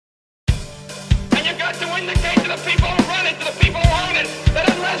got to indicate to the people who run it, to the people who own it, that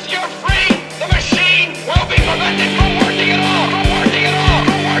unless you're free, the machine will be prevented from working at all. From working at all.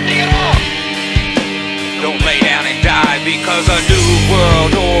 From working at all. Don't lay down and die because a new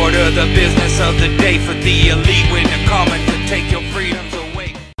world order, the business of the day for the elite when they're coming to take your freedoms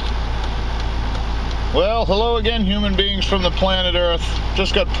away. Well, hello again, human beings from the planet Earth.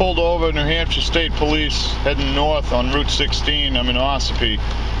 Just got pulled over New Hampshire State Police heading north on Route 16. I'm in Ossipee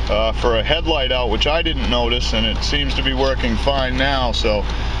for a headlight out, which I didn't notice, and it seems to be working fine now. So,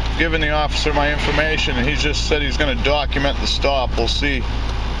 giving the officer my information, and he's just said he's going to document the stop. We'll see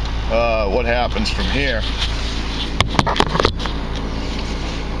what happens from here.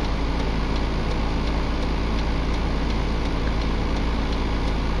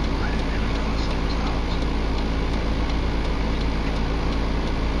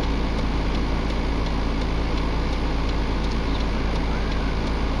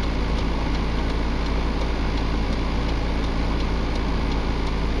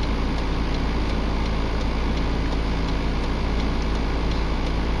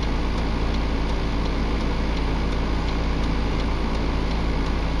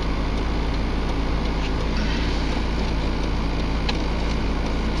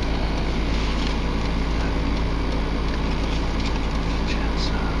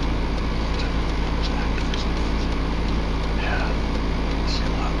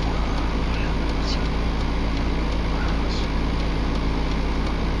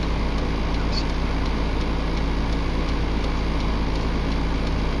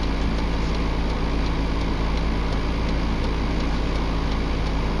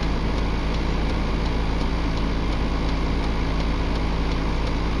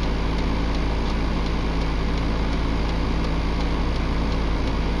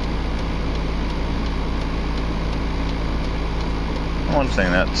 One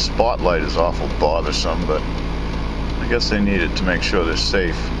thing, that spotlight is awful bothersome, but I guess they need it to make sure they're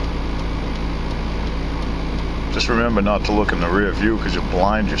safe. Just remember not to look in the rear view because you'll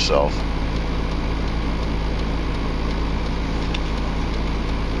blind yourself.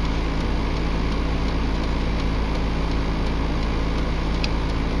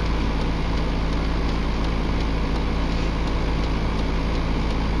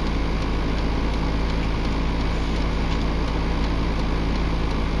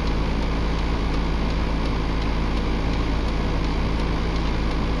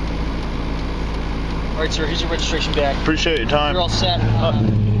 All right, sir, here's your registration back. Appreciate your time. You're all set.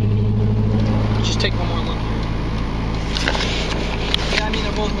 Just take one more look here. Yeah, I mean,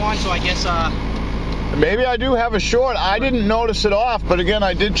 they're both one, so I guess, Maybe I do have a short. I didn't notice it off, but again,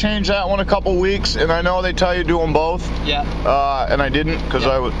 I did change that one a couple weeks, and I know they tell you do them both. Yeah. And I didn't because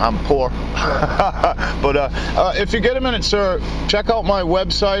I'm poor. But if you get a minute, sir, check out my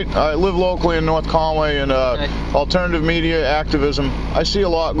website. I live locally in North Conway, and alternative media activism. I see a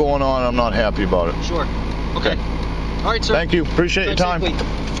lot going on, and I'm not happy about it. Sure. Okay. All right, sir. Thank you. Appreciate your time.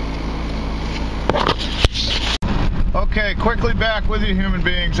 Okay, quickly back with you, human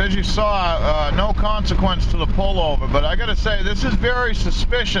beings. As you saw, no consequence to the pullover, but I gotta say, this is very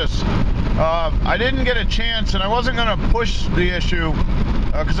suspicious. I didn't get a chance, and I wasn't gonna push the issue,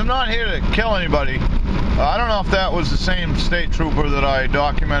 because I'm not here to kill anybody. I don't know if that was the same state trooper that I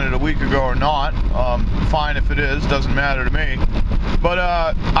documented a week ago or not. Fine if it is, doesn't matter to me. But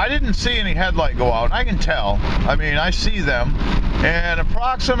I didn't see any headlight go out, and I can tell. I mean, I see them. And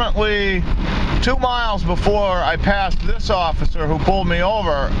approximately 2 miles before I passed this officer who pulled me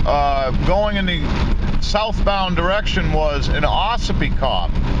over, going in the southbound direction was an Ossipee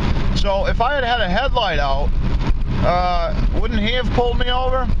cop. So if I had had a headlight out, wouldn't he have pulled me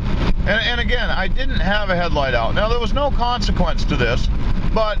over? And again, I didn't have a headlight out. Now, there was no consequence to this,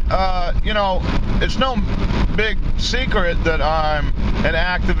 but, you know, it's no big secret that I'm an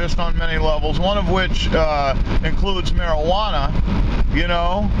activist on many levels, one of which includes marijuana, you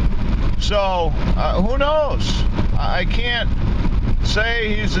know. So, who knows? I can't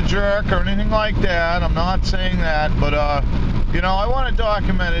say he's a jerk or anything like that. I'm not saying that, but, you know, I want to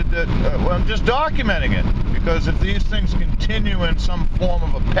document it. Well, I'm just documenting it, because if these things continue in some form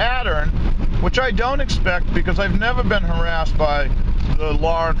of a pattern, which I don't expect because I've never been harassed by the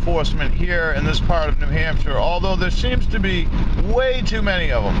law enforcement here in this part of New Hampshire, although there seems to be way too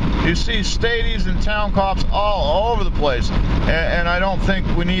many of them. You see stadies and town cops all over the place, and I don't think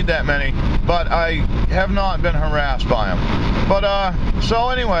we need that many, but I have not been harassed by them. But, so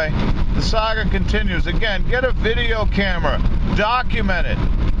anyway, the saga continues. Again, get a video camera, document it,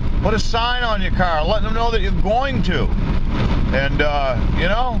 put a sign on your car, let them know that you're going to, and, you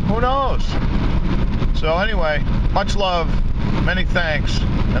know, who knows? So anyway, much love, many thanks,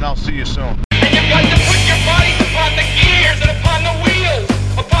 and I'll see you soon.